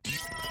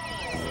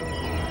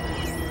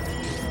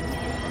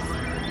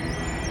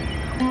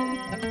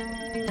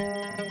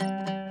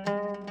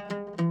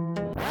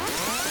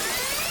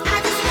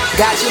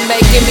God, you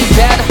making me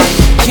better.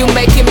 You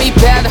making me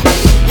better.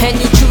 And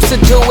you choose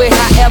to do it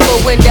however,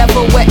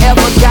 whenever,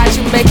 wherever. God,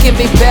 you making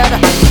me better.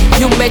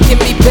 You making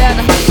me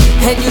better.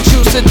 And you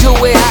choose to do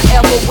it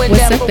however,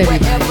 whenever, What's up,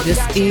 everybody? wherever. This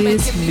God, you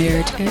is making me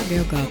Marriage better.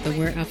 at Golgotha,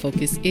 where our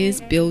focus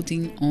is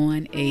building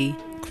on a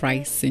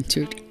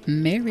Christ-centered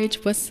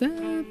marriage. What's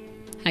up?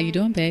 How you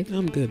doing, babe?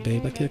 I'm good,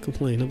 babe. I can't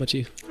complain. How about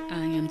you?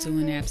 I am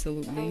doing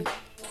absolutely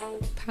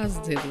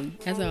positively,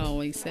 as I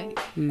always say.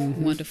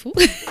 Mm-hmm. Wonderful.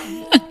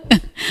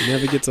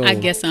 Never gets old. I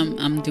guess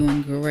I'm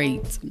doing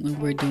great when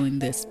we're doing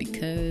this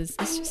because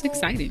it's just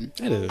exciting.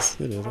 It is.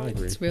 It is. I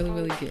agree. It's really,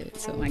 really good.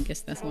 So I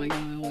guess that's why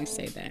I always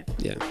say that.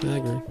 Yeah, I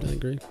agree. I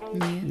agree.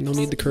 Yes. No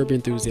need to curb your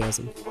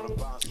enthusiasm.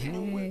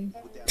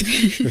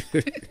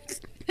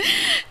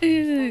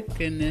 Hey.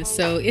 Goodness.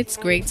 So it's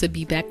great to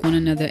be back on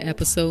another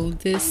episode.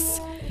 This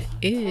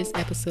is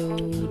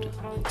episode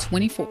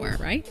 24,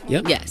 right?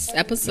 Yep. Yes,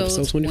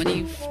 episode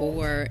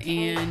 24.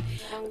 And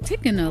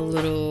taking a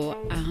little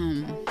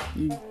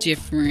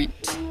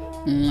different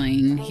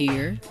lane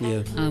here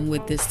Yeah.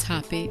 with this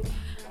topic.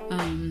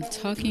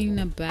 Talking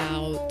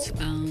about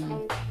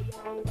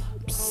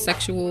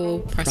sexual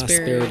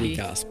prosperity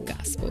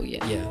gospel.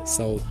 yeah. Yeah.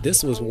 So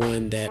this was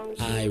one that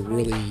I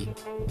really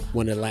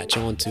wanted to latch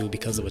on to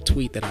because of a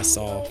tweet that I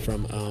saw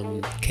from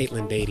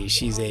Caitlin Beatty.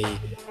 She's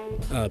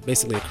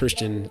basically a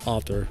Christian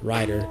author,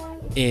 writer,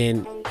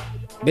 and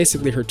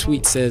basically her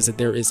tweet says that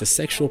there is a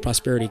sexual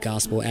prosperity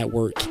gospel at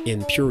work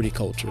in purity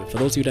culture. For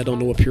those of you that don't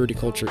know what purity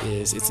culture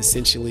is, it's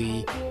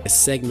essentially a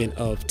segment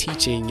of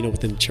teaching,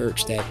 within the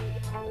church that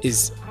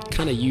is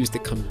kind of used to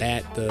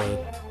combat the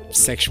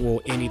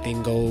sexual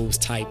anything goes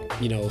type,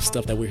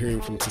 stuff that we're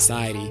hearing from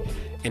society.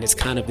 And it's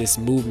kind of this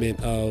movement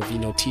of,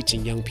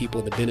 teaching young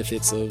people the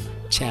benefits of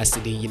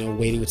chastity,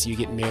 waiting until you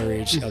get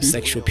married, of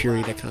sexual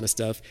purity, that kind of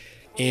stuff.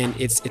 And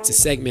it's a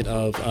segment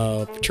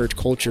of church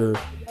culture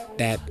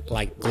that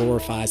like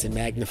glorifies and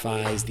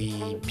magnifies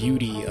the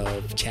beauty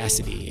of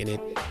chastity. And it,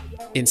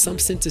 in some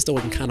senses, though,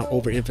 it can kind of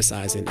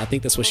overemphasize it. And I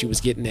think that's what she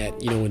was getting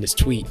at, in this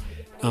tweet.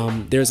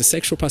 There's a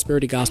sexual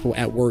prosperity gospel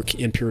at work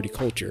in purity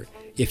culture.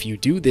 If you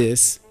do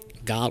this,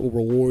 God will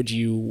reward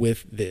you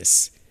with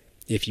this.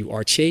 If you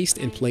are chaste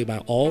and play by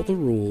all the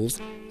rules,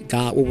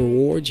 God will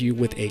reward you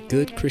with a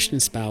good Christian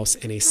spouse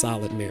and a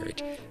solid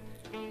marriage.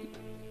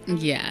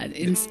 Yeah,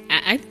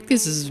 I think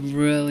this is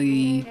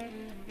really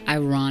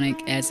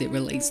ironic as it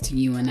relates to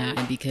you and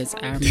I, because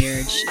our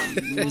marriage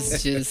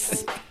was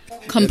just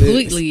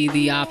completely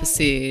the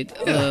opposite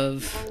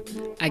of,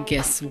 I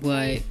guess,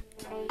 what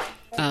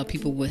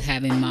people would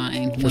have in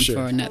mind one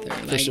for another.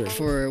 Like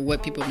for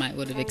what people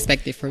would have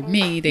expected for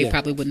me, they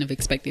probably wouldn't have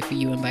expected for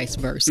you, and vice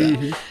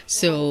versa.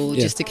 So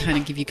just to kind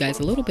of give you guys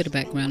a little bit of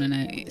background,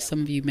 and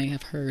some of you may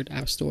have heard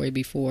our story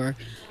before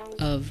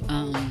of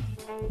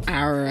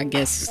our, I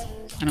guess,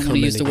 I don't want to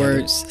use the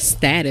word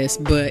status,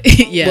 but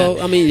yeah.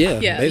 Well, I mean, yeah.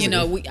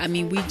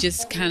 Basically. We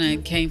just kind of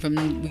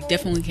we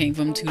definitely came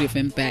from two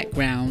different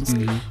backgrounds.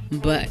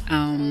 But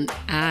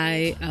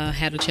I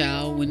had a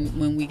child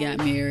when we got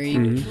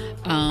married.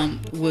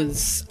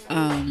 Was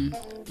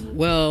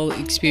well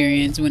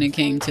experienced when it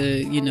came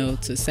to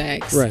to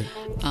sex. Right.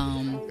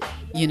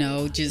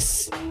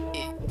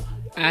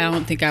 I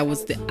don't think I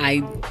was the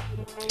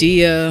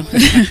ideal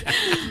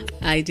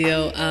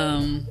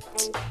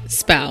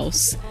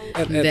spouse.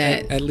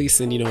 At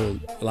least in a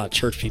lot of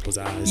church people's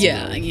eyes,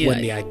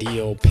 wasn't the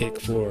ideal pick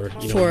for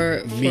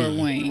for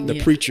me, Wayne, the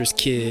preacher's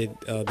kid,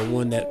 the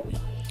one that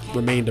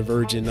remained a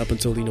virgin up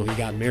until he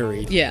got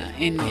married. Yeah,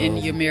 and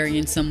you're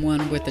marrying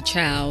someone with a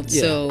child,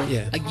 so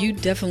you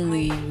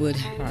definitely would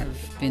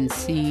have been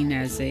seen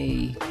as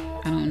I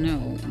don't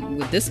know,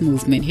 with this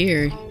movement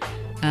here.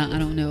 I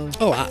don't know.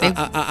 Oh,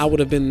 I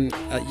would have been.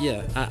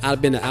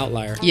 I'd been an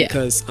outlier. Yeah.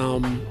 Because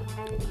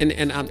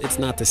it's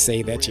not to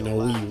say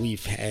that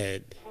we've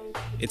had.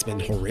 It's been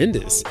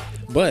horrendous,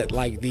 but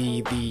like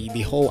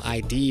the whole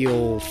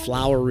ideal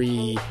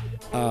flowery,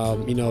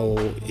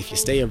 if you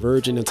stay a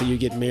virgin until you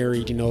get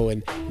married,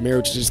 and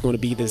marriage is just going to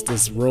be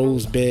this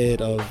rose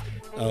bed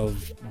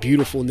of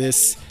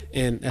beautifulness,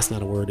 and that's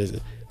not a word, is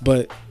it?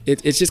 But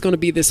it's just going to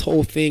be this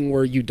whole thing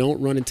where you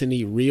don't run into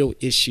any real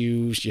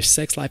issues. Your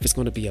sex life is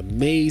going to be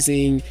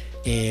amazing.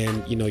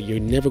 And, you're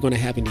never going to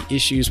have any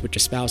issues with your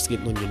spouse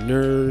getting on your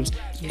nerves.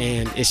 Yeah.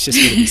 And it's just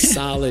going to be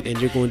solid.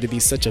 And you're going to be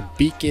such a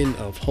beacon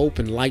of hope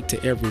and light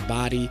to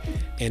everybody.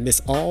 And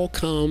this all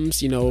comes,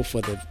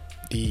 for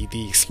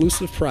the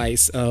exclusive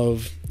price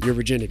of your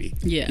virginity.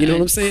 Yeah. You know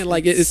what I'm saying?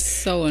 Like it's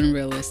so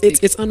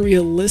unrealistic. It's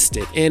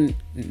unrealistic. And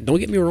don't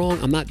get me wrong,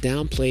 I'm not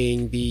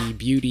downplaying the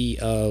beauty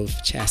of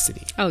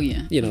chastity. Oh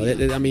yeah.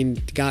 I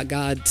mean,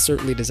 God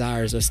certainly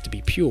desires us to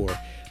be pure,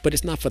 but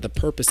it's not for the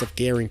purpose of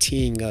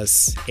guaranteeing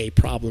us a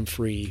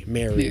problem-free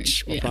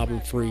marriage or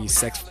problem-free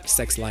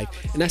sex life.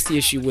 And that's the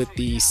issue with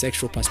the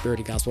sexual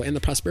prosperity gospel and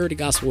the prosperity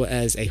gospel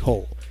as a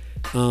whole.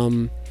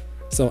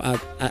 So I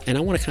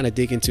want to kind of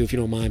dig into, if you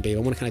don't mind, babe,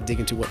 I want to kind of dig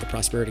into what the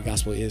prosperity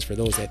gospel is for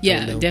those that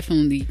don't know. Yeah,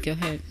 definitely. Go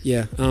ahead.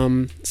 Yeah.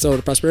 So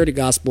the prosperity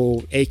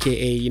gospel,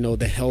 aka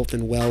the health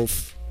and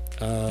wealth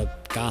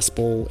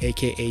gospel,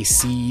 aka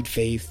seed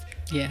faith,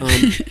 Yeah.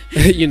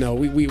 You know,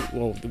 we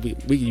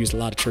use a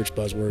lot of church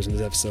buzzwords in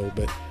this episode,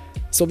 but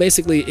so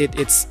basically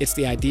it's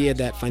the idea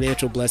that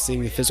financial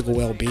blessing and physical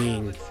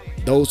well-being,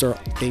 those are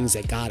things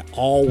that God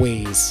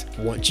always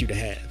wants you to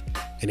have.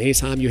 And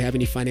anytime you have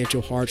any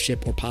financial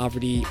hardship or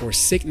poverty or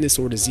sickness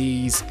or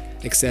disease,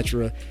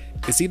 etc.,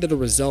 it's either the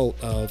result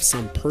of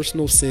some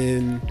personal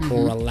sin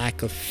or a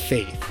lack of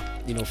faith.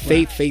 You know,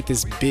 faith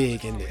is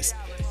big in this.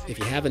 If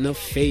you have enough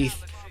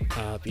faith,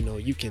 you know,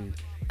 you can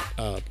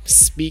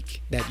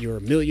speak that you're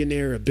a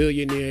millionaire, a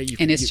billionaire,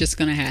 it's just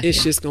gonna happen.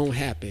 It's just gonna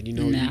happen. You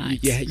know,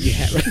 you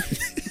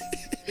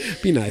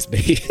have. Be nice,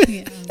 babe.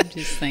 Yeah, I'm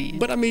just saying.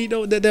 But I mean, you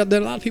know, there are a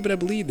lot of people that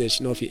believe this.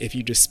 You know, if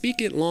you just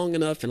speak it long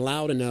enough and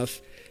loud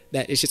enough,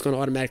 that it's just going to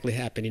automatically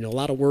happen. You know, a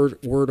lot of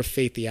word of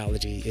faith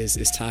theology is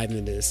tied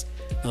into this.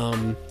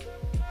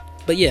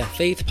 But yeah,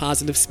 faith,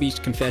 positive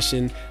speech,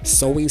 confession,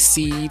 sowing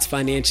seeds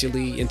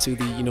financially into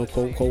the, you know,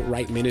 quote unquote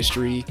right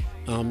ministry,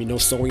 you know,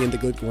 sowing in the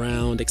good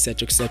ground,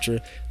 etc.,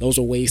 etc. Those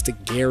are ways to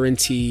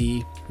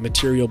guarantee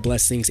material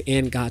blessings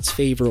and God's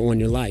favor on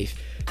your life.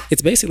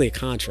 It's basically a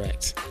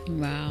contract.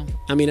 Wow.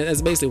 I mean,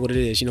 that's basically what it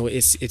is. You know,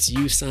 it's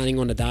you signing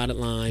on the dotted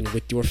line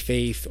with your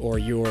faith or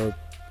your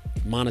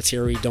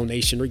monetary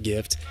donation or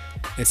gift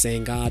and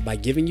saying, God, by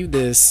giving you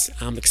this,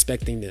 I'm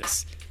expecting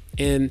this.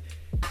 And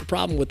the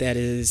problem with that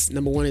is,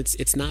 number one,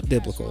 it's not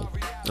biblical.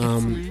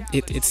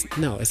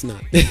 It's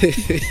not.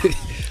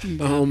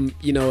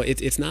 You know,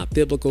 it's not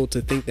biblical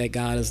to think that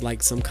God is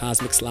like some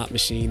cosmic slot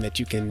machine that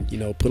you can, you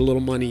know, put a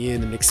little money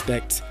in and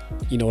expect,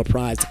 you know, a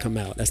prize to come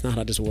out. That's not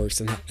how this works,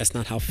 and that's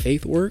not how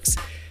faith works.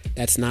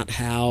 That's not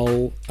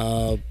how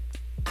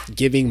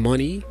giving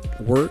money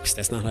works.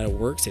 That's not how it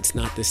works. It's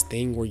not this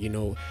thing where, you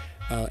know,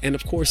 and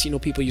of course, you know,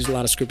 people use a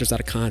lot of scriptures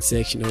out of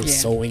context, you know,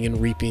 sowing and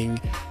reaping,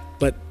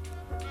 but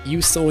you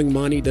sowing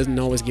money doesn't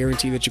always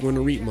guarantee that you're going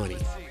to reap money.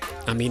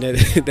 I mean,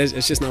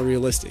 it's just not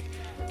realistic.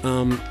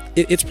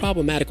 It's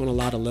problematic on a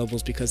lot of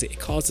levels because it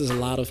causes a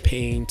lot of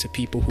pain to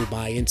people who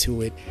buy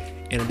into it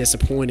and are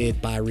disappointed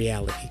by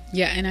reality.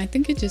 Yeah, and I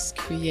think it just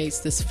creates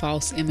this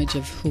false image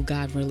of who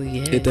God really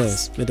is. It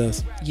does.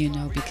 You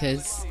know,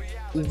 because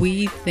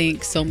we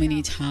think so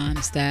many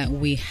times that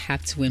we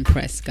have to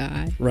impress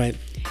God. Right.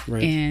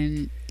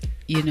 And,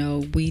 you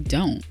know, we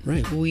don't.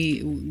 Right.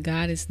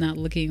 God is not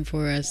looking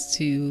for us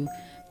to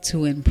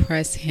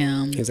impress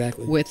him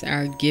with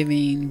our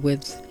giving,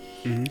 with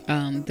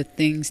the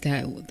things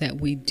that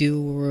we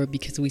do, or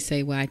because we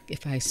say, well,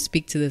 if I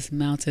speak to this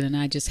mountain and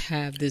I just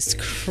have this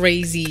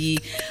crazy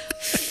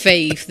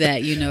faith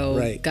that, you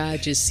know,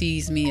 God just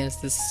sees me as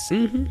this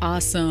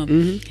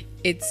awesome.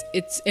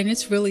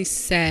 It's really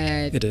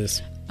sad. It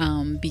is.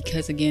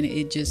 Because again,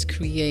 it just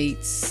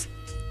creates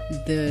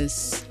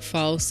this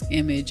false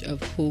image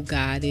of who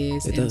God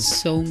is.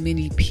 So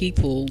many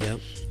people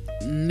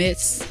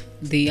miss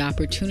the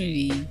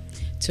opportunity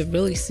to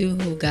really see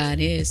who God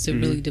is, to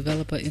really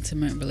develop an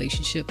intimate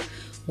relationship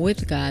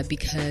with God,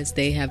 because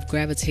they have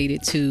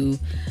gravitated to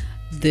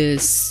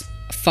this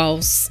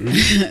false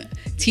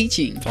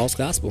teaching, false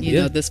gospel.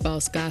 You know, this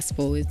false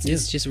gospel.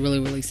 It's just really,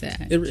 really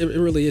sad. It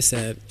really is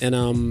sad.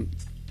 And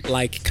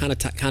like kind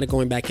of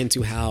going back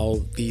into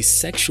how the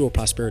sexual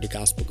prosperity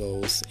gospel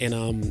goes,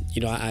 and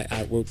you know,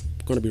 we're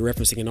going to be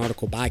referencing an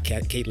article by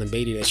Caitlin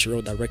Beatty that she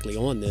wrote directly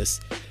on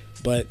this.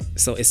 But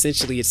so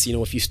essentially, it's, you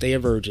know, if you stay a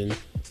virgin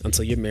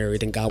until you're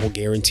married, then God will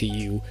guarantee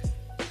you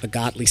a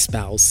godly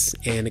spouse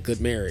and a good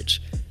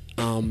marriage.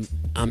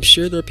 I'm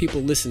sure there are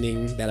people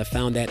listening that have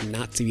found that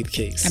not to be the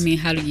case. I mean,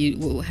 how do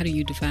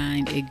you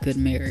define a good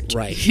marriage?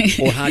 Right.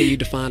 Or how do you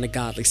define a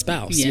godly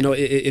spouse? You know,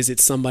 is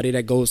it somebody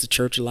that goes to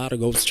church a lot or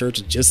goes to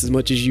church just as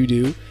much as you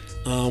do?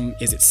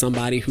 Is it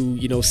somebody who,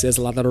 you know, says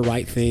a lot of the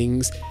right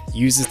things,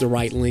 uses the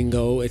right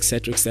lingo,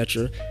 etc.,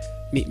 etc.?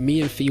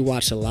 Me and Fee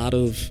watch a lot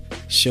of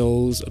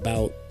shows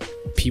about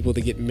people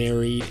that get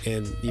married,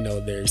 and, you know,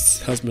 their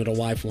husband or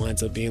wife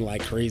winds up being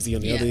like crazy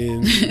on the other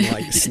end,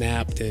 like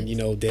Snapped, and, you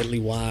know, Deadly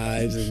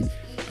Wives, and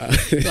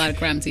a lot of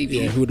crime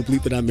TV. Yeah, Who the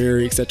Bleep Did I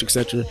Marry, etc.,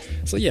 etc.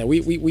 So yeah,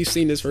 we've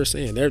seen this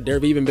firsthand. There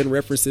have even been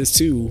references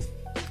to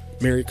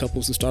married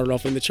couples who started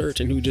off in the church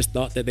and who just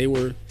thought that they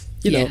were,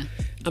 you know,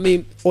 I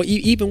mean, or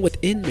even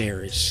within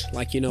marriage,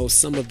 like, you know,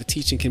 some of the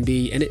teaching can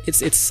be, and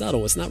it's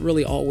subtle. It's not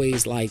really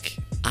always like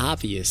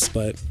obvious,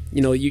 but,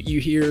 you know, you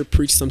hear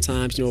preach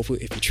sometimes, you know,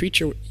 if you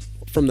treat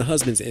from the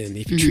husband's end,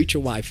 if you treat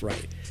your wife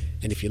right,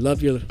 and if you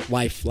love your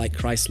wife like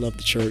Christ loved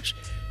the church,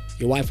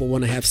 your wife will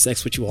want to have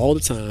sex with you all the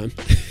time.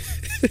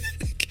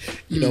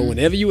 You know,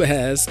 whenever you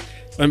ask,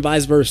 and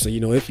vice versa. You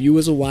know, if you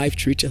as a wife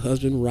treat your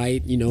husband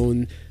right, you know,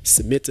 and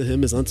submit to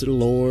him as unto the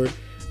Lord,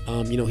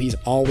 you know, he's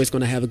always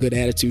going to have a good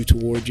attitude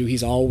toward you.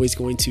 He's always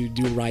going to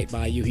do right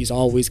by you. He's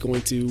always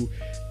going to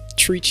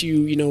treat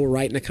you, you know,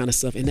 right, and that kind of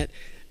stuff. And that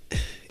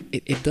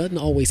it doesn't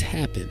always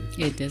happen.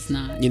 It does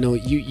not. You know,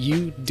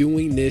 you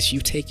doing this, you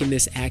taking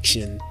this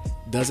action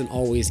doesn't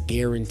always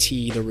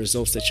guarantee the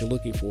results that you're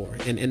looking for.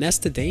 And that's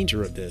the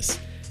danger of this.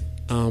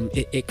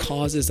 It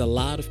causes a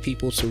lot of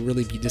people to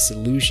really be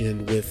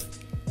disillusioned with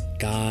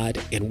God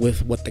and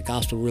with what the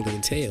gospel really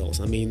entails.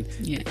 I mean,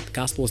 the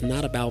gospel is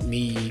not about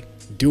me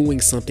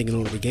doing something in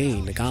order to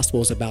gain. The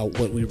gospel is about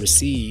what we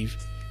receive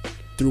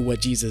through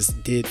what Jesus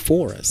did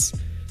for us.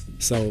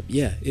 So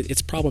yeah,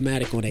 it's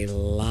problematic on a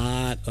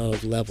lot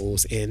of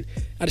levels, and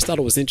I just thought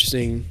it was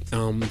interesting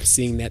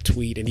seeing that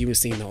tweet and even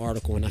seeing the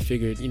article, and I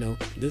figured,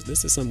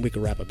 this is something we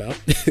could rap about.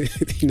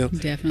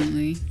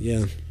 Definitely.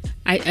 Yeah.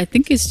 I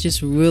think it's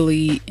just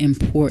really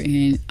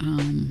important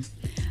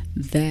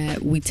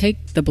that we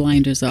take the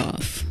blinders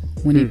off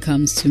when it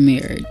comes to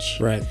marriage.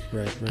 Right.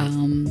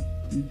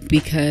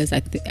 Because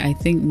I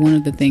think one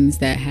of the things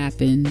that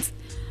happens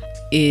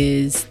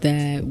is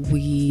that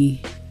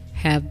we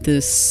have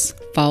this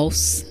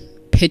false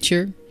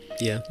picture.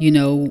 Yeah.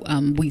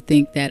 We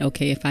think that,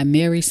 okay, if I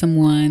marry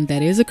someone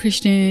that is a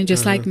Christian,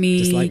 just like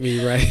me,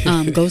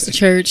 right? Goes to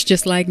church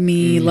just like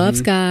me,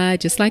 loves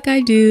God just like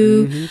I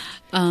do,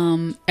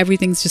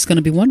 everything's just going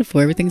to be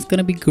wonderful. Everything's going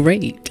to be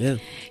great. Yeah.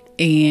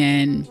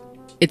 And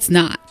it's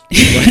not.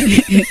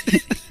 Right.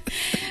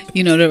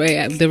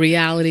 The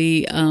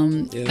reality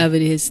of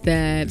it is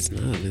that it's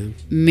not, man.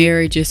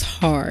 Marriage is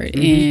hard,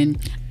 and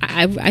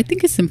I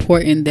think it's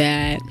important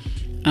that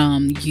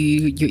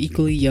you're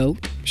equally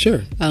yoked.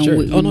 Sure.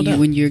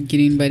 When you're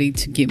getting ready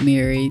to get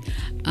married,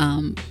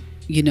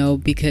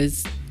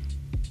 because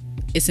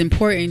it's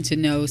important to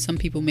know some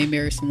people may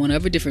marry someone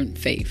of a different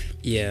faith.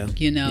 Yeah.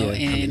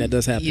 And that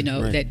does happen.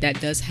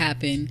 That does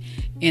happen.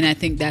 And I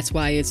think that's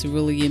why it's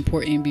really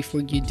important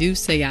before you do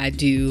say I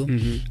do,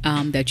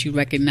 that you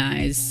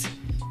recognize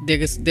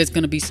there's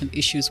going to be some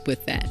issues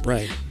with that.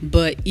 Right.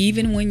 But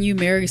even when you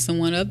marry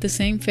someone of the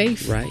same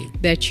faith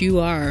that you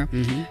are,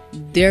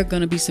 there are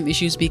going to be some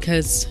issues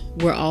because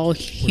we're all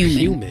human. We're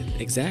human,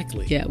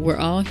 exactly. Yeah, we're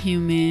all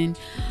human.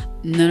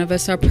 None of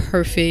us are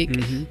perfect.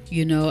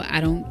 I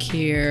don't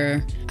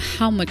care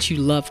how much you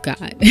love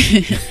God.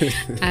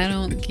 I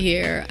don't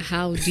care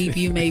how deep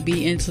you may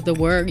be into the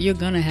word. You're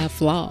going to have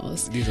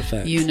flaws. These are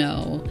facts.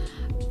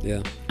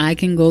 Yeah. I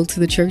can go to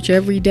the church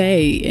every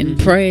day and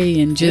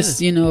pray and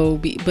just,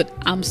 but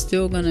I'm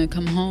still going to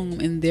come home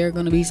and there are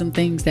going to be some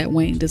things that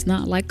Wayne does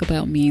not like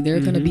about me. There are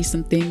going to be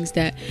some things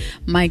that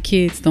my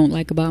kids don't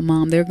like about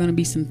mom. There are going to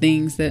be some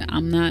things that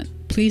I'm not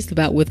pleased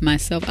about with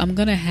myself. I'm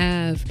going to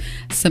have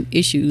some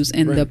issues.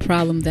 And the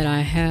problem that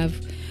I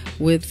have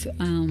with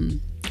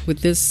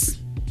this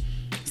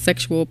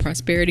sexual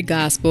prosperity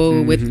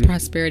gospel, with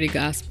prosperity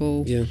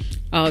gospel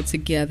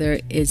altogether,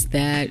 is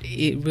that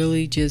it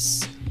really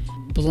just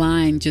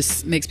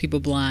makes people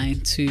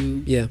blind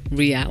to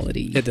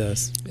reality. It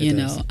does.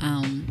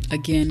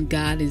 Again,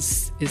 God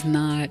is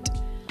not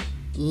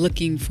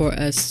looking for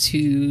us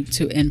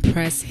to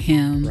impress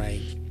him. Right.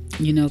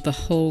 The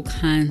whole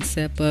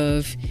concept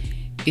of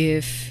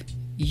if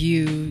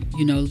you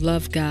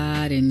love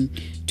God and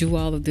do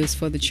all of this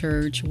for the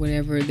church,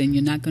 whatever, then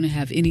you're not going to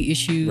have any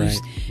issues.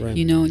 Right.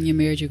 In your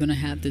marriage, you're going to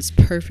have this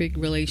perfect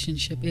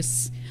relationship.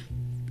 It's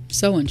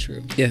so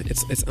untrue. Yeah,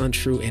 it's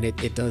untrue, and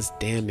it does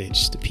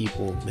damage to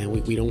people, man.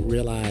 We don't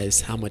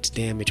realize how much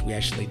damage we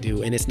actually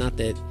do, and it's not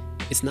that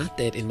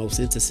in most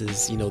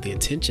instances, the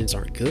intentions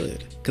aren't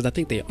good, because I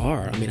think they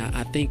are. I mean,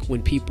 I think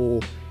when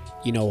people,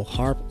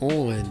 harp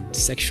on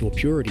sexual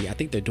purity, I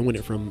think they're doing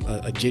it from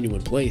a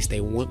genuine place. They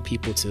want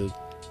people to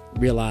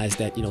realize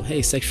that,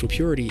 hey, sexual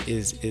purity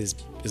is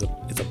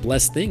a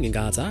blessed thing in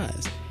God's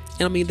eyes.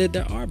 And I mean,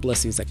 there are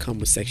blessings that come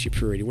with sexual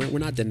purity. We're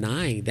not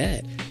denying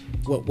that.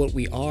 What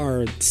we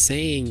are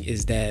saying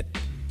is that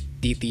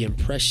the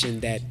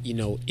impression that,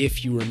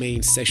 if you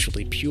remain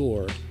sexually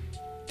pure,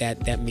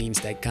 that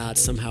means that God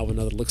somehow or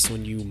another looks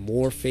on you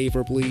more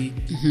favorably,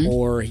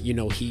 or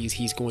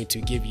he's going to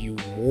give you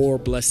more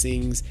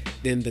blessings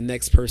than the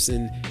next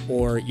person,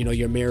 or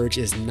your marriage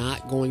is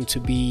not going to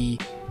be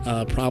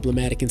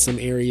problematic in some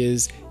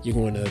areas. You're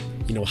going to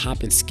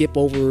hop and skip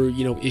over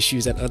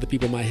issues that other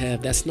people might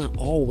have. That's not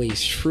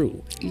always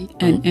true.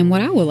 And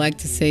what I would like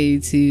to say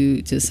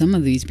to some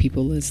of these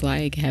people is,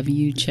 like, have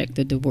you checked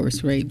the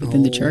divorce rate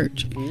within the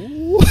church?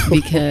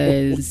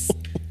 Because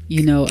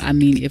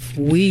if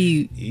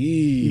we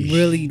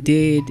really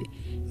did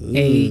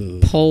a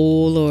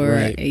poll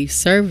or a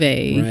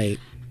survey,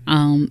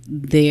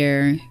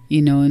 there,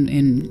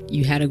 and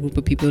you had a group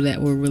of people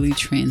that were really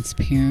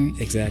transparent,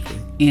 exactly,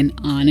 and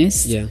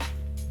honest,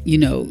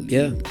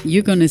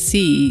 you're going to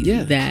see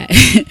that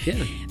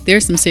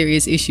there's some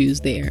serious issues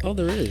there. Oh,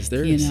 there is.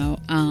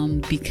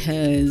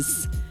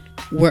 Because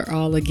we're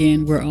all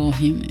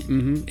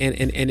human.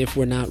 And if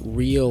we're not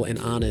real and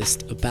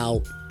honest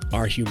about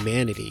our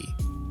humanity,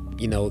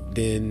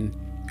 then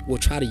we'll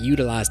try to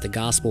utilize the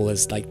gospel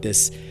as like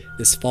this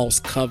false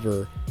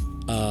cover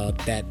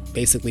that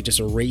basically just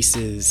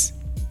erases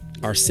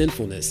our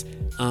sinfulness.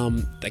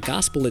 The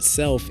gospel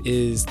itself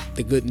is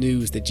the good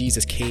news that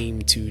Jesus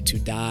came to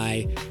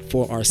die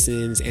for our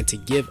sins and to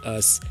give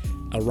us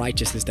a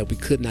righteousness that we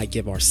could not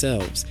give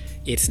ourselves.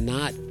 It's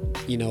not,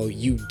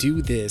 you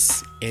do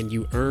this and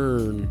you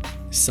earn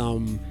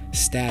some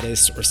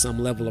status or some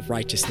level of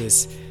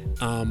righteousness,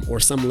 or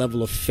some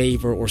level of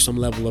favor or some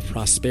level of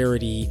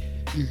prosperity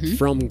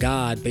from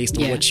God based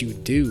on what you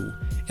do.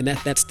 And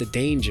that's the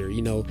danger,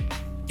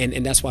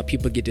 And that's why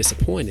people get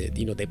disappointed.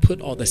 They put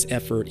all this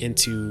effort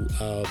into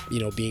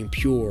being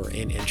pure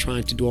and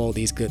trying to do all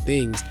these good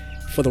things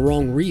for the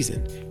wrong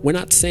reason. We're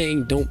not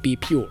saying don't be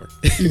pure.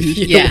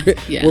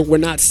 We're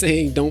not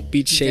saying don't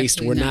be chaste.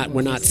 Definitely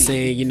We're not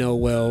saying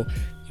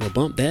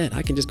bump that.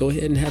 I can just go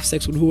ahead and have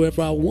sex with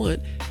whoever I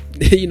want.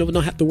 Don't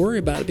have to worry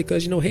about it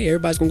because hey,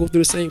 everybody's gonna go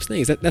through the same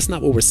things. That's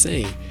not what we're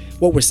saying.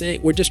 What we're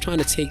saying, we're just trying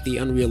to take the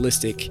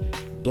unrealistic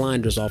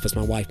blinders off, as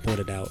my wife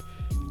pointed out.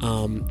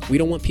 We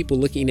don't want people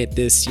looking at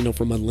this,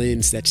 from a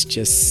lens that's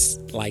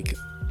just like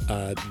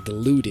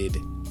diluted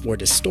or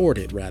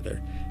distorted,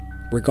 rather.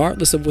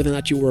 Regardless of whether or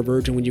not you were a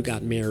virgin when you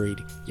got married,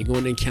 you're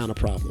going to encounter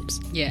problems.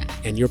 Yeah.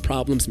 And your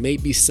problems may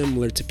be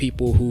similar to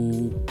people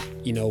who,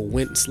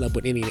 went and slept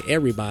with any and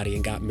everybody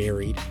and got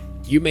married.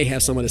 You may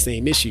have some of the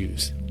same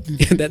issues.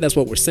 And that's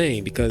what we're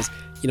saying, because,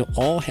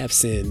 all have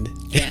sinned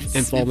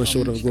and fallen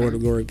short of the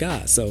glory of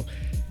God. So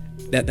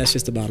that's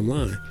just the bottom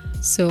line.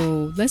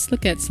 So let's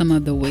look at some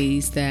of the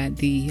ways that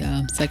the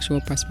sexual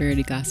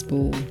prosperity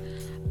gospel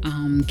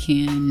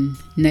can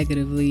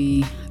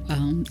negatively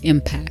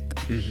impact.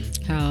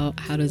 How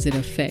does it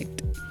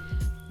affect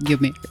your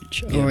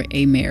marriage or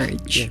a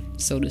marriage,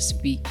 so to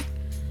speak?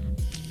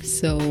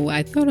 So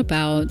I thought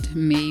about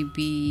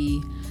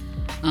maybe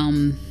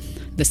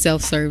the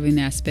self-serving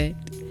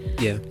aspect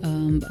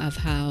of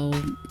how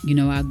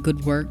our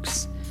good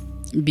works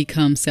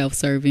become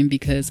self-serving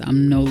because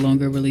I'm no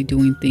longer really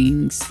doing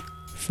things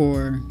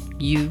for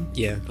you.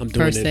 I'm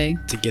doing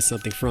it to get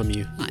something from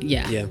you.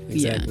 Exactly.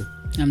 Yeah.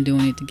 I'm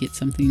doing it to get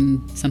something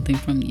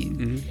from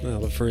you.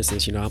 Well, for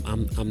instance,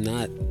 I'm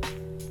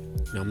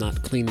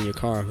not cleaning your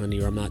car,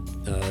 honey, or I'm not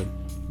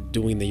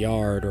doing the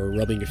yard or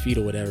rubbing your feet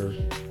or whatever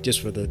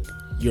just for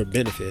your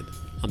benefit.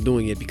 I'm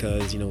doing it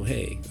because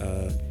hey,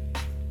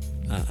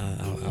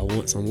 I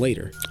want some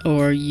later.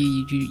 Or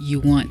you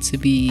want to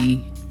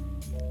be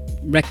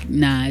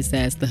recognized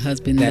as the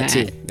husband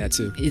that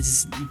too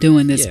is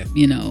doing this.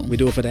 We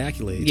do it for the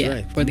accolades. Yeah,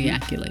 right. For the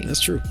accolades. That's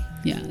true.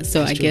 Yeah.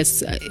 So I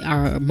guess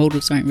our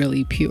motives aren't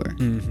really pure.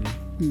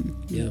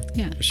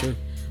 Yeah. For sure.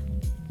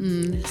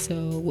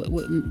 So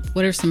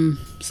what are some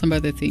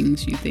other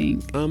things you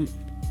think?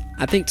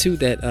 I think too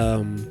that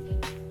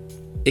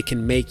it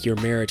can make your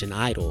marriage an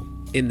idol,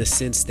 in the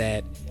sense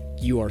that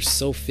you are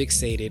so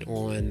fixated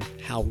on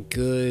how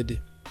good,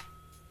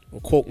 or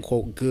quote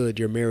unquote good,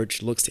 your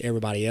marriage looks to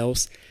everybody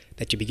else,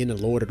 that you begin to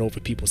lord it over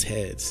people's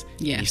heads.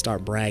 You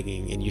start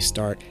bragging, and you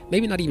start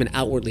maybe not even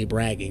outwardly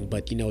bragging,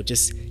 but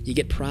just you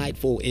get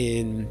prideful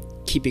in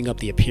keeping up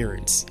the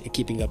appearance and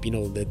keeping up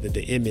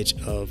the image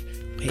of,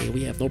 hey,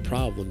 we have no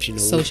problems,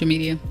 social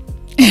media.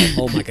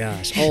 Oh my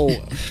gosh. Oh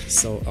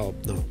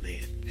no,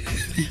 man.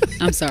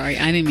 I'm sorry,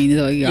 I didn't mean to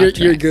throw you off track.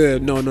 You're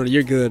good. No,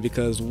 you're good,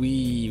 because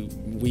we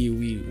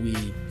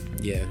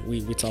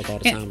talk all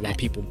the time about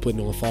people putting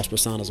on false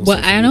personas on social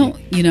media. I don't,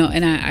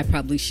 and I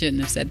probably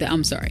shouldn't have said that.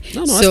 I'm sorry.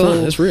 No, that's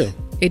fine. That's real.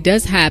 It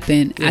does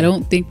happen. I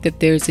don't think that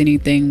there's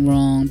anything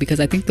wrong,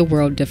 because I think the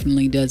world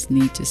definitely does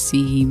need to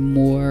see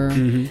more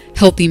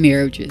healthy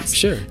marriages.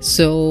 Sure.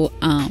 So,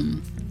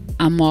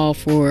 I'm all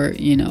for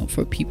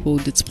people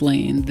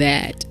displaying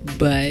that,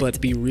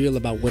 but be real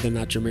about whether or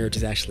not your marriage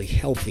is actually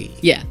healthy.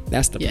 Yeah,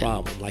 that's the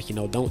problem. Like,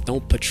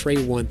 don't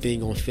portray one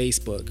thing on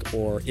Facebook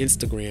or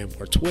Instagram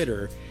or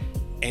Twitter,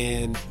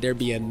 and there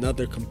be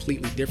another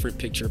completely different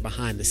picture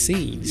behind the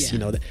scenes.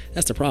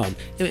 That's the problem.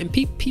 And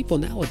people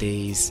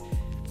nowadays,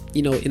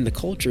 in the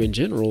culture in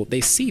general,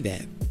 they see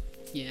that.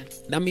 Yeah.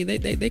 I mean,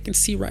 they can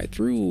see right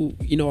through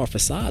our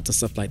facades and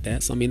stuff like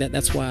that. So I mean,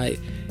 that's why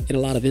in a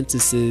lot of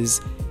instances,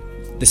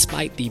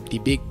 despite the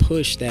big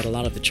push that a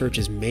lot of the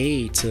churches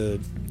made to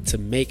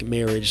make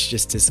marriage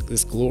just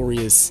this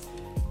glorious,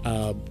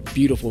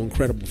 beautiful,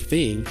 incredible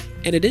thing,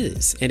 and it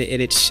is, and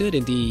it should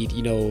indeed,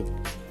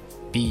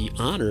 be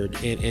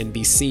honored and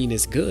be seen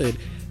as good,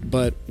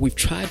 but we've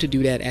tried to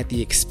do that at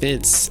the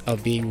expense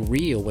of being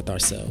real with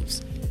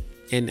ourselves.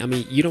 And I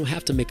mean, you don't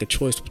have to make a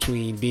choice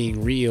between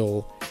being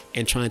real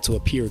and trying to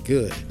appear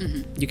good.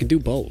 You can do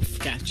both.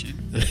 Gotcha.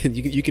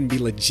 you can be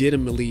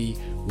legitimately,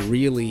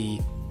 really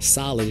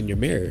solid in your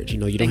marriage. You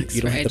don't have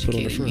to put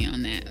on the front. Me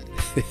on that.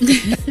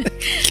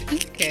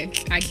 Okay,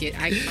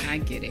 I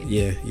get it.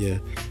 Yeah.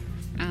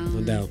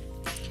 No doubt.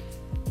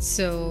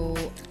 So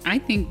I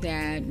think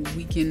that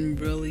we can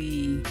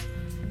really,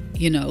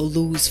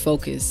 lose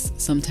focus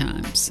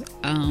sometimes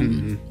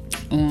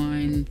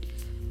on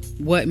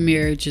what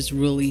marriage is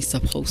really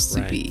supposed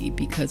to be,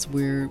 because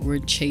we're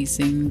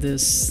chasing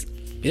this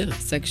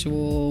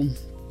sexual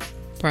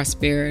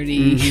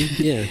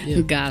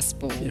prosperity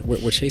gospel. Yeah,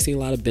 we're chasing a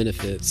lot of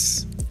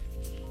benefits,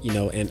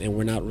 and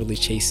we're not really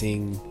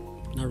chasing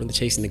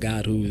the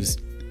God who's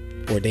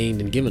ordained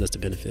and given us the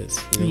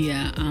benefits.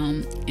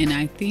 And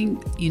I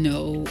think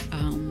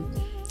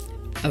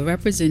a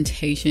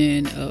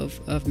representation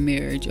of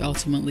marriage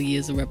ultimately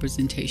is a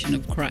representation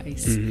of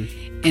Christ.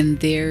 And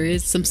there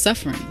is some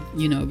suffering,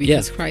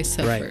 because Christ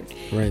suffered.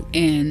 Right.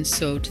 And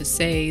so to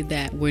say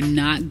that we're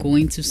not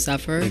going to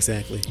suffer.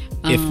 Exactly.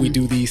 If we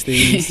do these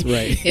things,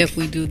 right. If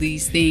we do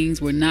these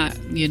things, you're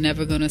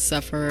never going to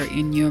suffer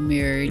in your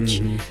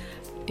marriage.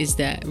 Is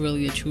that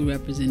really a true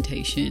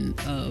representation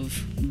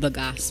of the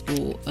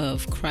gospel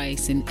of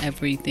Christ and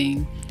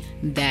everything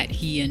that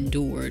he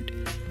endured?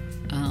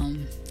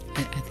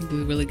 I think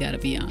we really got to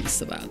be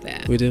honest about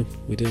that. We do.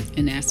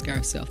 And ask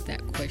ourselves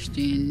that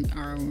question.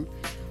 Are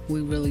we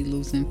really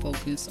losing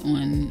focus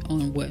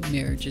on what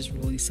marriage is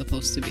really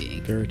supposed to be?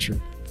 Very true.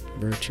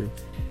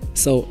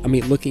 So, I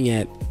mean, looking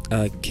at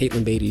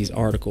Caitlin Beatty's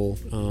article,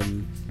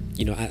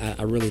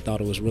 I really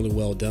thought it was really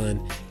well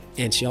done.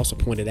 And she also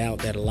pointed out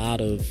that a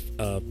lot of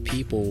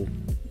people,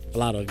 a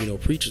lot of,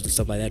 preachers and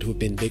stuff like that who have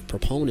been big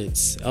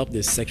proponents of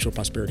this sexual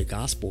prosperity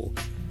gospel,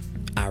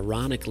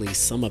 ironically,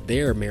 some of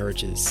their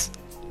marriages,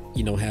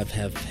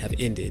 have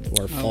ended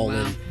or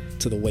fallen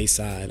to the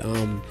wayside.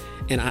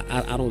 And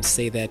I don't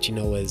say that,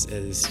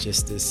 as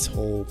just this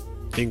whole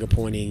finger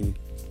pointing,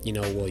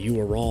 well, you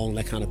were wrong,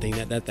 that kind of thing.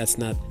 That's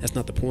not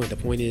the point. The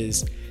point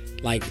is,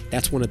 like,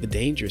 that's one of the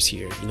dangers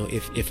here.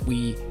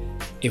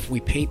 If we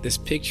paint this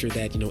picture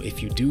that,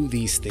 if you do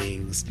these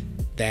things,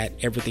 that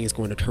everything is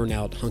going to turn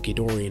out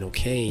hunky-dory and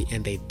okay,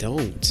 and they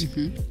don't,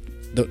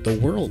 the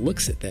world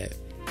looks at that.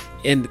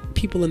 And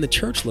people in the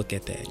church look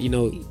at that,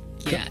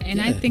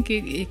 I think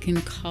it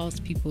can cause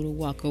people to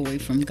walk away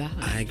from God.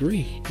 I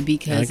agree.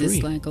 Because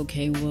it's like,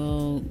 okay,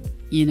 well,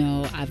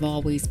 I've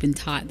always been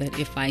taught that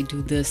if I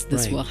do this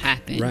will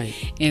happen. Right.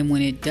 And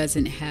when it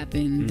doesn't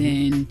happen,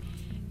 then,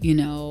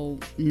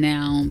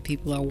 now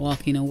people are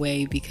walking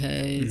away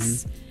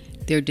because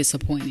they're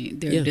disappointed.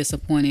 They're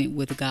disappointed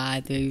with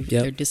God.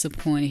 They're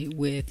disappointed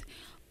with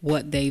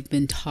what they've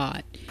been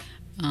taught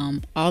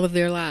all of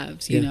their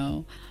lives,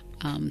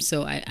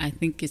 So I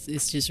think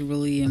it's just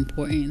really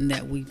important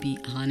that we be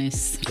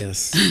honest.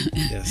 Yes,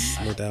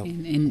 no doubt.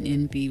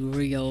 and be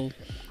real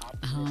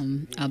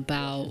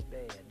about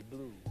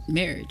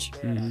marriage.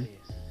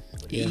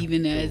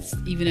 Even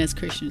as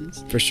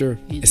Christians. For sure,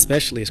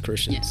 especially as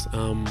Christians.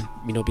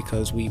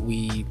 Because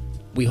we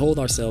hold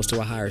ourselves to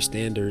a higher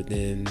standard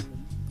than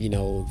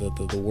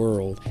the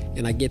world,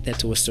 and I get that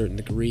to a certain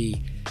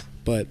degree,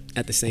 but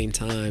at the same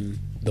time,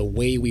 the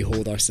way we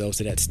hold ourselves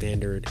to that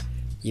standard,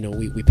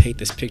 we paint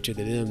this picture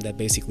to them that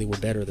basically we're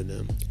better than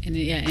them. And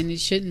it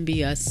shouldn't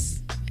be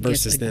us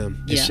versus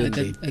them. It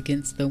shouldn't be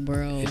against the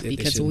world,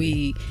 because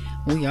we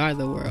are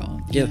the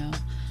world.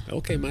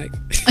 Okay, Mike.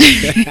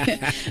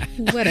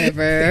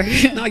 Whatever.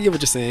 No, I get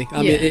what you're saying.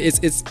 I mean,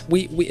 it's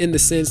we in the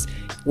sense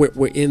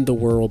we're in the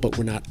world, but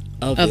we're not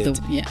of it.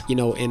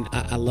 And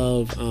I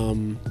love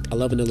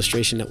an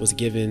illustration that was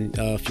given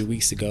a few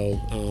weeks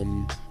ago.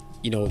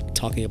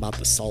 Talking about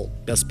the salt,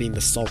 us being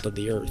the salt of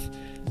the earth.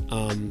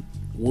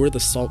 We're the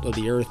salt of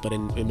the earth, but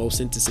in most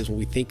instances, when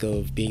we think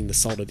of being the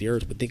salt of the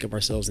earth, we think of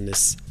ourselves in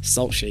this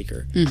salt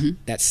shaker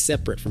that's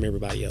separate from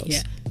everybody else.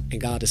 Yeah. And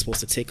God is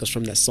supposed to take us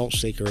from that salt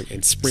shaker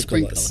and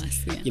sprinkle us.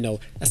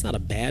 That's not a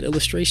bad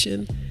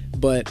illustration,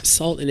 but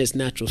salt in its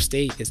natural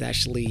state is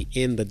actually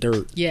in the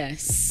dirt.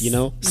 Yes.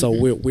 So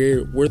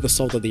we're the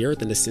salt of the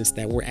earth in the sense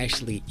that we're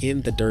actually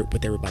in the dirt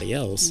with everybody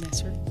else.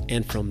 That's right.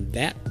 And from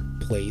that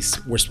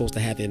place, we're supposed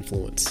to have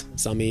influence.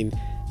 So I mean,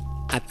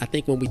 I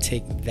think when we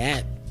take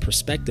that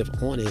perspective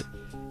on it,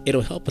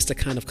 it'll help us to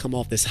kind of come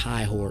off this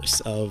high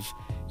horse of,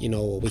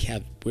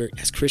 we're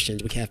as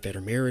Christians, we have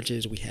better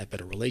marriages, we have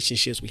better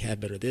relationships, we have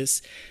better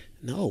this.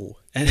 No,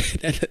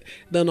 that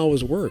doesn't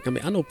always work. I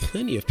mean, I know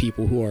plenty of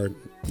people who are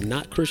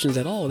not Christians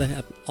at all that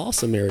have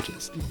awesome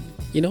marriages,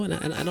 and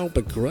I don't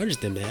begrudge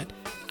them that.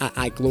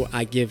 I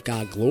give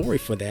God glory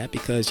for that,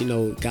 because,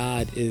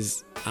 God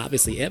is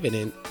obviously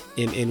evident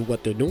in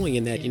what they're doing,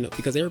 in that,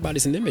 because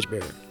everybody's an image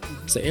bearer.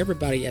 So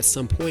everybody at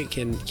some point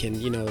can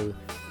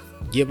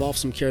give off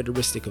some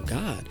characteristic of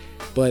God.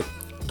 But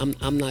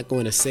I'm not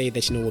going to say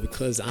that,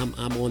 because I'm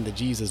on the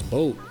Jesus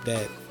boat,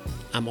 that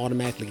I'm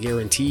automatically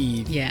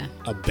guaranteed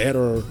a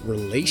better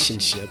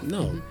relationship.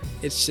 No,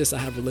 it's just I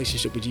have a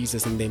relationship with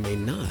Jesus and they may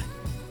not.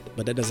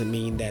 But that doesn't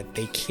mean that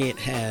they can't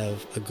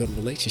have a good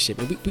relationship.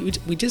 And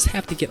we just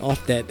have to get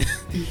off that.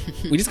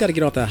 We just got to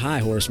get off that high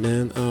horse,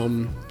 man.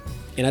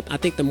 And I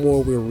think the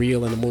more we're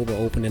real and the more we're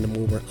open and the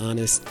more we're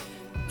honest,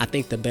 I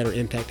think the better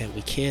impact that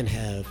we can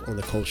have on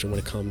the culture when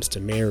it comes to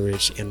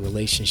marriage and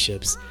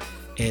relationships,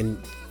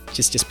 and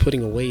just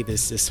putting away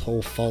this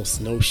whole false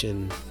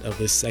notion of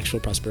this sexual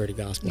prosperity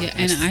gospel.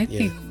 And I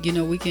think,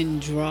 we can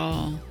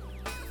draw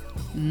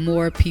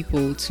more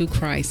people to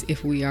Christ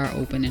if we are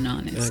open and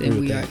honest, and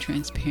we are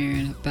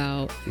transparent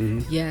about,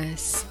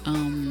 yes,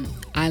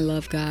 I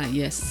love God.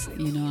 Yes,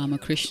 I'm a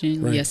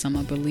Christian. Right. Yes, I'm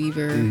a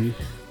believer.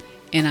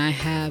 And I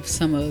have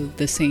some of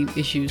the same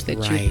issues that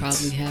you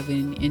probably have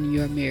in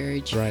your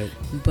marriage. Right.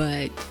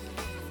 But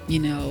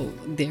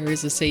there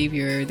is a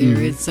Savior,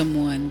 there is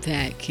someone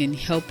that can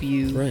help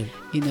you,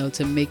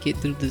 to make it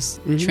through this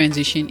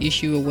transition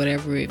issue or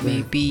whatever it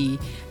may be,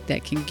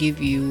 that can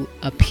give you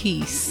a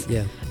peace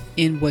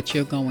in what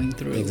you're going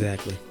through.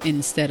 Exactly.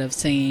 Instead of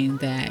saying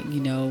that,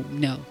 no,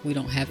 we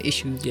don't have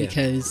issues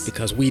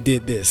because we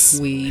did this.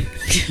 We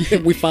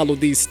followed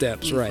these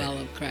steps, we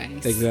followed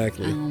Christ.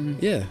 Exactly.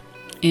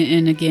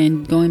 And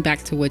again, going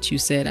back to what you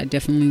said, I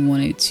definitely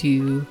wanted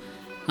to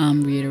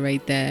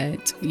reiterate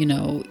that,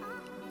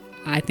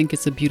 I think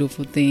it's a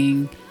beautiful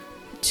thing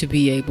to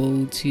be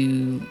able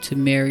to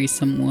marry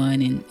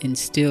someone and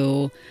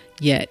still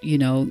yet,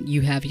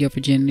 you have your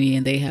virginity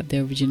and they have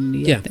their virginity.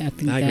 Yeah, I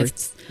think I agree.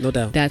 No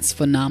doubt. That's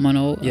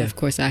phenomenal. Yeah. Of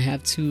course, I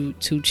have two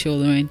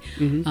children,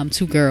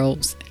 2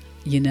 girls,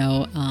 and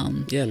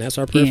that's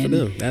our prayer for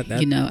them.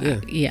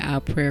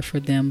 Our prayer for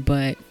them.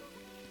 But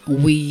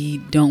we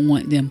don't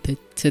want them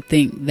to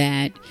think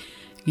that,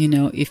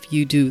 if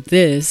you do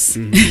this,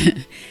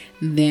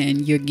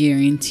 then you're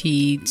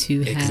guaranteed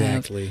to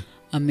have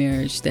a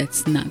marriage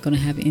that's not going to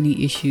have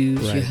any issues.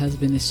 Right. Your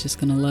husband is just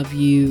going to love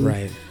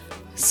you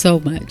so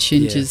much,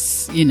 and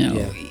just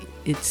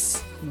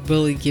it's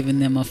really giving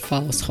them a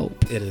false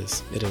hope. It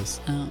is.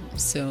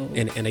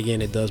 And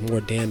again, it does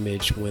more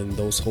damage when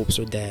those hopes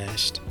are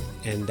dashed,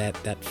 and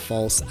that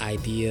false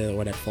idea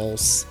or that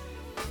false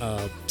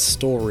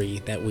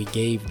story that we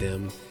gave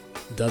them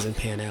doesn't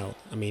pan out.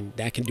 I mean,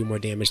 that can do more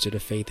damage to their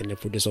faith than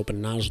if we're just open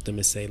and honest with them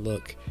and say,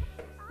 look,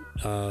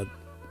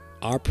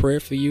 our prayer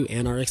for you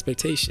and our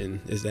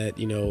expectation is that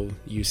you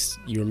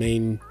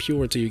remain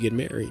pure until you get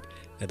married.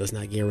 That does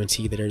not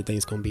guarantee that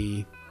everything's gonna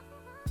be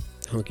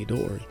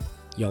hunky-dory.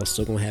 Y'all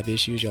still gonna have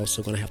issues. Y'all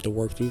still gonna have to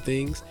work through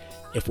things.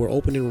 If we're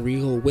open and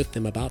real with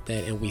them about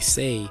that, and we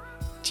say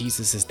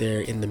Jesus is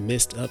there in the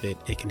midst of it,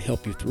 it can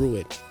help you through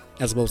it,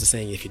 as opposed to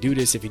saying, if you do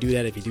this, if you do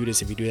that, if you do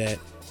this, if you do that,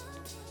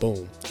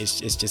 boom. It's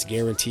just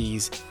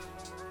guarantees.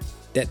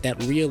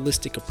 That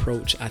realistic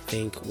approach, I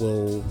think,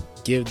 will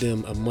give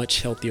them a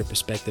much healthier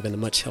perspective and a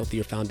much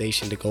healthier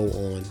foundation to go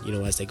on,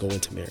 as they go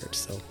into marriage.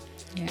 So,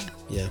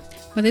 yeah.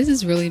 Well, this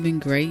has really been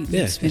great.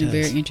 Yeah, it's been a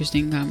very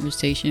interesting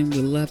conversation.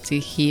 We'd love to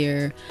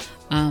hear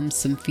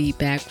some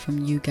feedback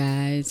from you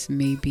guys.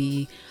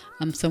 Maybe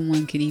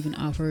someone could even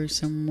offer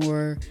some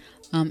more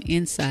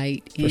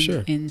insight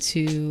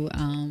into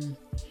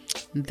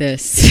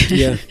this.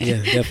 Yeah,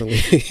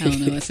 definitely. I don't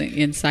know. It's an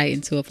insight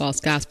into a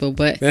false gospel,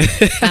 but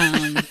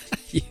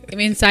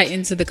insight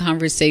into the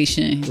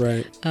conversation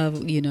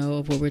of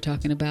of what we're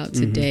talking about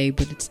today.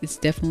 But it's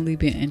definitely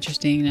been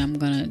interesting. I'm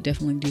gonna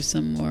definitely do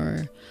some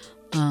more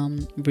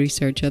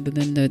research other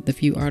than the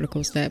few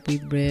articles that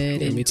we've read.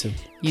 Yeah, and me too.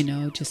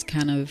 Just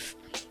kind of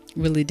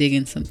really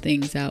digging some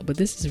things out. But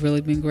this has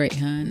really been great,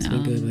 hon. It's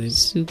been good, babe.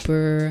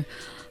 Super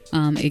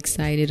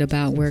excited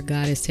about where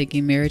God is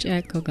taking marriage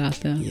at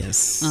Golgotha.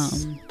 Yes.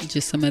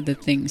 Just some of the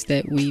things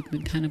that we've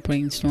been kind of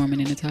brainstorming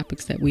and the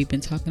topics that we've been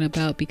talking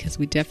about, because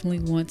we definitely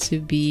want to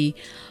be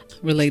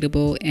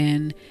relatable,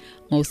 and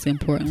most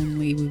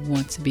importantly, we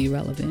want to be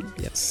relevant.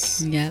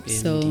 Yes. Yep. Indeed.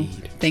 So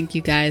thank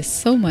you guys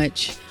so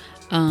much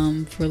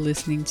for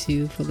listening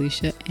to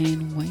Felicia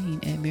and Wayne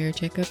at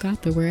Marriage at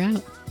Golgotha. We're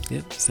out.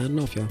 Yep. Signing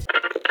off, y'all.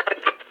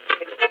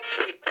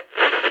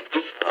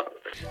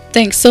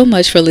 Thanks so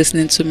much for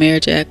listening to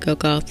Marriage at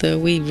Golgotha.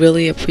 We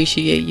really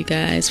appreciate you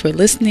guys for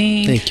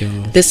listening. Thank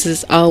y'all. This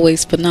is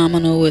always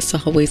phenomenal. It's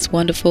always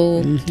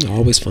wonderful.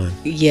 Always fun.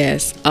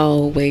 Yes,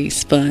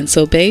 always fun.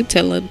 So, babe,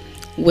 tell them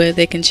where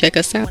they can check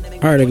us out.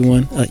 All right,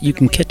 everyone. You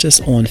can catch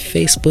us on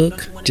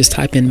Facebook. Just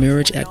type in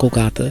Marriage at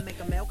Golgotha.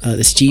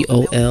 It's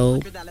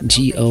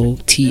GOLGOTHA.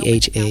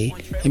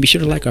 And be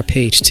sure to like our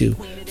page, too.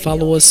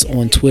 Follow us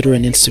on Twitter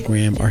and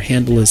Instagram. Our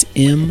handle is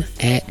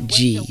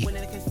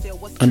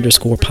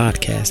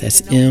M@G_podcast.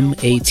 That's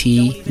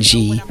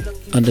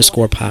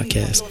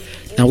MATG_podcast.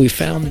 Now, we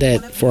found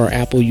that for our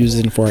Apple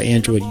users and for our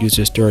Android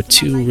users, there are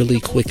 2 really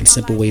quick and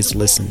simple ways to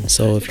listen.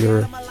 So if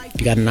you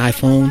got an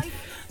iPhone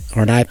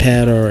or an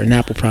iPad or an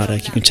Apple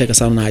product, you can check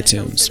us out on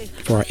iTunes.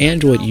 For our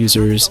Android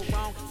users,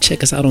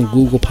 check us out on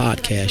Google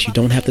Podcasts. You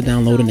don't have to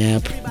download an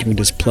app. You can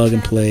just plug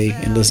and play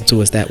and listen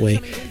to us that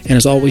way. And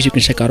as always, you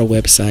can check out our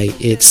website.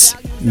 It's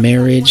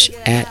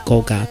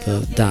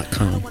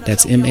marriageatgolgotha.com.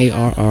 That's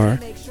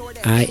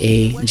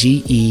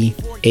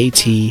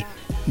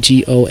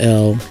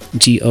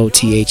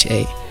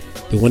MARRIAGEATGOLGOTHA.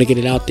 We want to get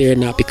it out there,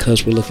 not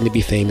because we're looking to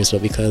be famous,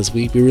 but because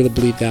we really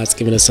believe God's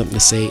given us something to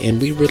say,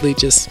 and we really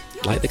just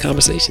like the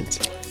conversations.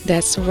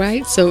 That's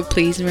right. So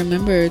please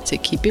remember to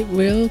keep it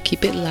real,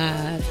 keep it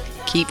live,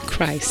 keep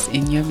Christ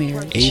in your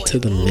marriage. A to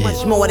the men.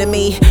 Much more to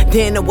me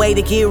than a way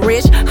to get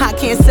rich. I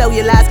can't sell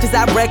your lies because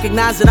I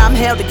recognize that I'm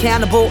held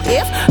accountable.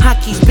 If I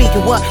keep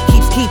speaking what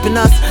keeps keeping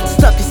us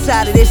stuck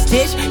inside of this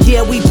ditch.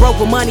 Yeah, we broke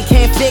what money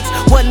can't fix.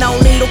 What no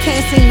needle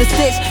can't seem to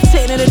stitch.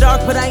 Sitting in the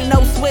dark but ain't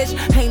no switch.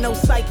 Ain't no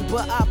cycle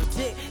but I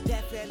predict.